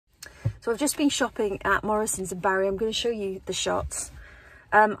So I've just been shopping at Morrison's in Barry. I'm going to show you the shots.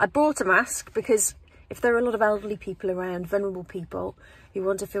 I bought a mask because if there are a lot of elderly people around, vulnerable people who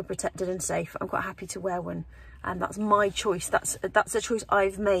want to feel protected and safe, I'm quite happy to wear one. And that's my choice. That's a choice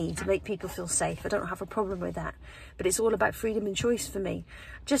I've made to make people feel safe. I don't have a problem with that. But it's all about freedom and choice for me.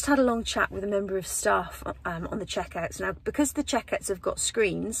 Just had a long chat with a member of staff on the checkouts. Now, because the checkouts have got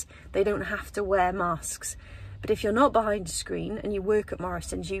screens, they don't have to wear masks. But if you're not behind a screen and you work at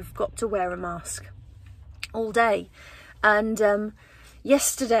Morrison's, you've got to wear a mask all day. And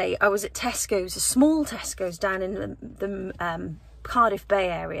yesterday I was at Tesco's, a small Tesco's down in the Cardiff Bay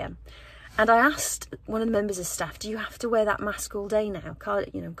area. And I asked one of the members of staff, do you have to wear that mask all day now,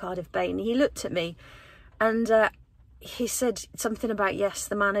 Cardiff Bay? And he looked at me and he said something about, yes,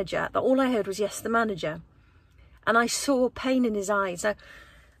 the manager. But all I heard was, yes, the manager. And I saw pain in his eyes. Now,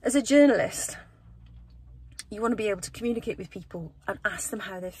 as a journalist, you want to be able to communicate with people and ask them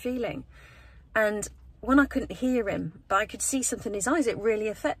how they're feeling. And when I couldn't hear him, but I could see something in his eyes, it really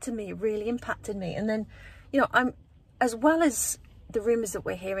affected me, it really impacted me. And then, I'm, as well as the rumours that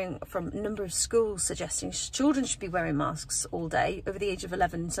we're hearing from a number of schools suggesting children should be wearing masks all day over the age of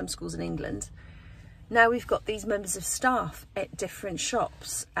 11 in some schools in England. Now we've got these members of staff at different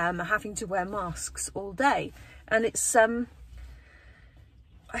shops having to wear masks all day. And it's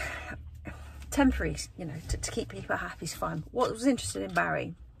temporary, to keep people happy is fine. What was interesting in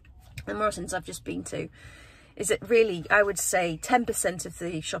Barry, and Morrison's I've just been to, is that really, I would say 10% of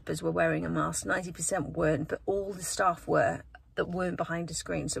the shoppers were wearing a mask, 90% weren't, but all the staff were that weren't behind a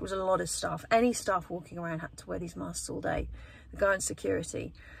screen. So it was a lot of staff. Any staff walking around had to wear these masks all day. The guy on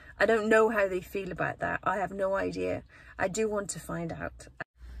security. I don't know how they feel about that. I have no idea. I do want to find out.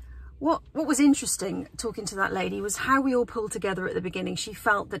 What was interesting talking to that lady was how we all pulled together at the beginning. She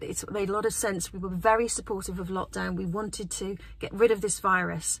felt that it made a lot of sense. We were very supportive of lockdown. We wanted to get rid of this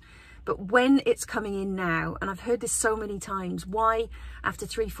virus. But when it's coming in now, and I've heard this so many times, why after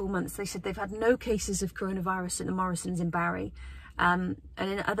 3-4 months, they said they've had no cases of coronavirus at the Morrison's in Barry, and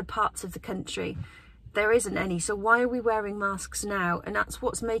in other parts of the country, there isn't any. So why are we wearing masks now? And that's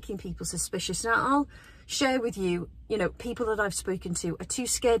what's making people suspicious. Now, I'll share with you, people that I've spoken to are too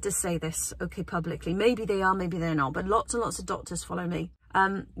scared to say this, okay, publicly. Maybe they are, maybe they're not, but lots and lots of doctors follow me.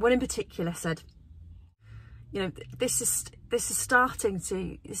 One in particular said, this is starting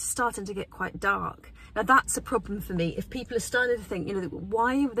to get quite dark. Now that's a problem for me. If people are starting to think,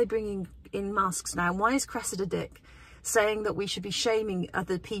 why are they bringing in masks now? Why is Cressida Dick saying that we should be shaming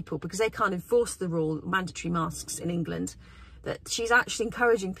other people because they can't enforce the rule, mandatory masks in England, that she's actually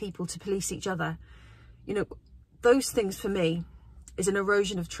encouraging people to police each other? Those things for me is an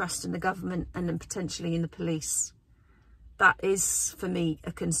erosion of trust in the government and then potentially in the police. That is, for me,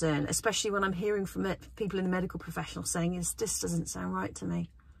 a concern, especially when I'm hearing from people in the medical professional saying, this doesn't sound right to me.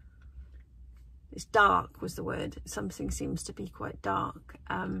 It's dark was the word. Something seems to be quite dark.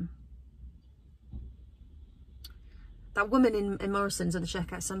 That woman in Morrison's at the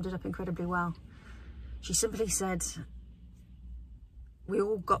checkout summed it up incredibly well. She simply said, we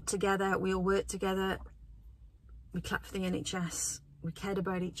all got together, we all worked together, we clapped for the NHS, we cared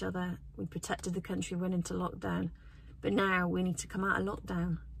about each other, we protected the country, went into lockdown. But now we need to come out of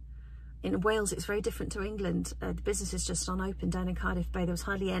lockdown. In Wales, it's very different to England. The businesses just aren't open. Down in Cardiff Bay, there was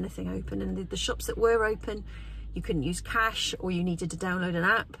hardly anything open. And the shops that were open, you couldn't use cash or you needed to download an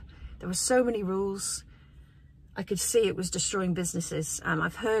app. There were so many rules. I could see it was destroying businesses.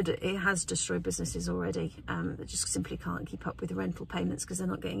 I've heard it has destroyed businesses already. They just simply can't keep up with the rental payments because they're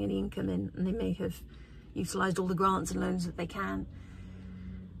not getting any income in. And they may have utilised all the grants and loans that they can.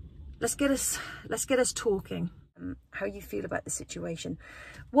 Let's get us talking. How you feel about the situation.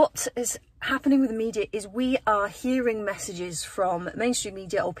 What is happening with the media is we are hearing messages from mainstream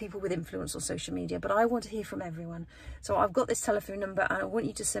media or people with influence on social media, but I want to hear from everyone. So I've got this telephone number and I want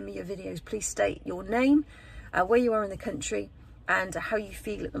you to send me your videos. Please state your name, where you are in the country and how you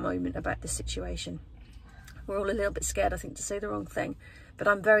feel at the moment about the situation. We're all a little bit scared, I think, to say the wrong thing, but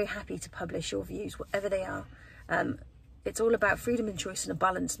I'm very happy to publish your views, whatever they are. It's all about freedom and choice and a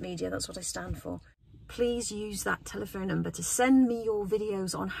balanced media. That's what I stand for. Please use that telephone number to send me your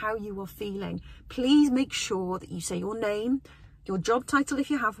videos on how you are feeling. Please make sure that you say your name, your job title if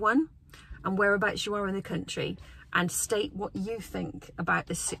you have one, and whereabouts you are in the country, and state what you think about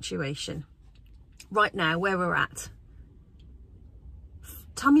this situation. Right now, where we're at.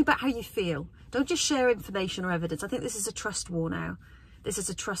 Tell me about how you feel. Don't just share information or evidence. I think this is a trust war now. This is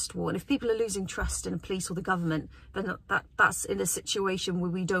a trust war. And if people are losing trust in the police or the government, then that's in a situation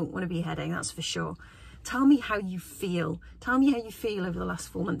where we don't want to be heading, that's for sure. Tell me how you feel. Tell me how you feel over the last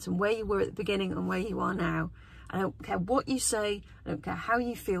 4 months and where you were at the beginning and where you are now. I don't care what you say, I don't care how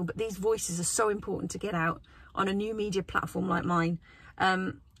you feel, but these voices are so important to get out on a new media platform like mine.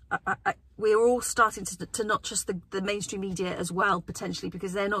 We're all starting to not trust the mainstream media as well, potentially,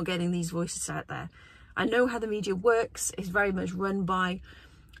 because they're not getting these voices out there. I know how the media works. It's very much run by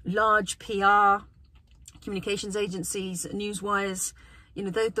large PR, communications agencies, newswires. You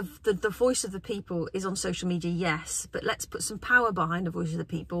know, the voice of the people is on social media, yes, but let's put some power behind the voice of the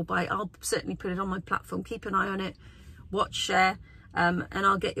people. I'll certainly put it on my platform. Keep an eye on it, watch, share, and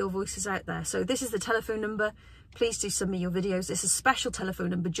I'll get your voices out there. So this is the telephone number. Please do send me your videos. It's a special telephone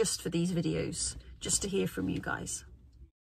number just for these videos, just to hear from you guys.